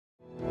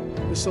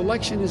This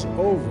election is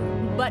over.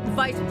 But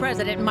Vice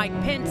President Mike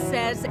Pence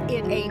says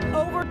it ain't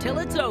over till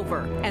it's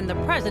over, and the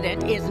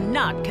president is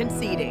not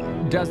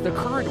conceding. Does the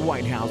current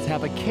White House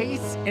have a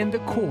case in the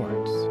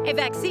courts? A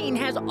vaccine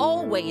has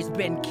always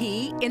been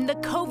key in the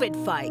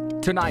COVID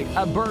fight. Tonight,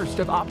 a burst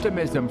of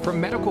optimism from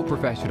medical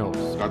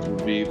professionals. That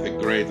would be the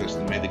greatest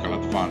medical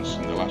advance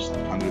in the last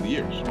 100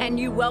 years. And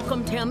you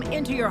welcomed him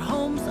into your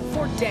homes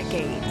for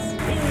decades. Here is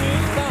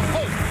the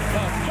host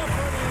of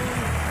Jeopardy,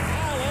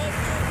 Alex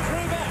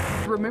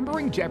Trebek.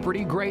 Remembering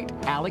Jeopardy great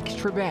Alex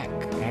Trebek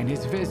and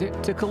his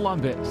visit to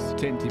Columbus.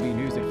 10 TV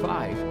News at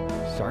 5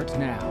 starts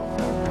now.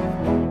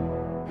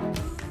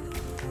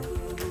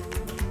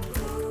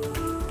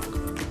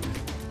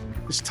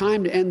 It's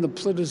time to end the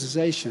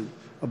politicization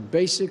of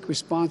basic,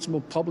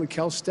 responsible public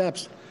health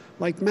steps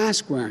like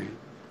mask wearing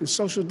and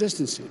social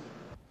distancing.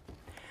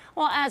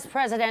 Well, as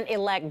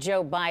President-elect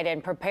Joe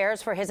Biden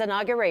prepares for his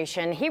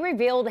inauguration, he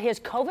revealed his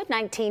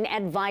COVID-19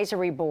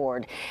 advisory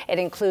board. It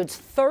includes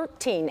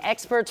 13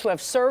 experts who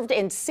have served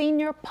in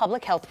senior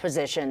public health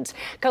positions.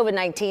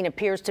 COVID-19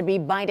 appears to be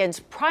Biden's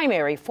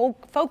primary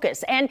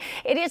focus, and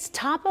it is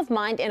top of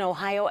mind in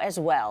Ohio as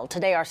well.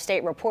 Today, our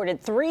state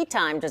reported 3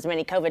 times as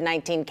many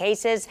COVID-19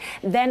 cases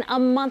than a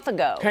month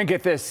ago. And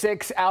get this,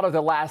 6 out of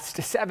the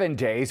last 7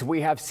 days,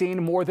 we have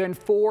seen more than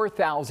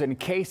 4,000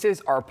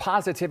 cases. Our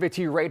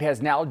positivity rate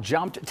has now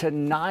jumped to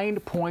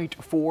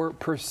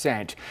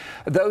 9.4%.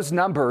 Those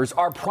numbers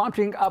are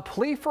prompting a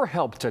plea for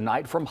help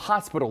tonight from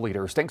hospital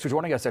leaders. Thanks for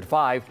joining us at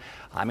 5.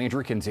 I'm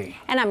Andrew Kinsey.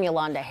 And I'm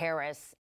Yolanda Harris.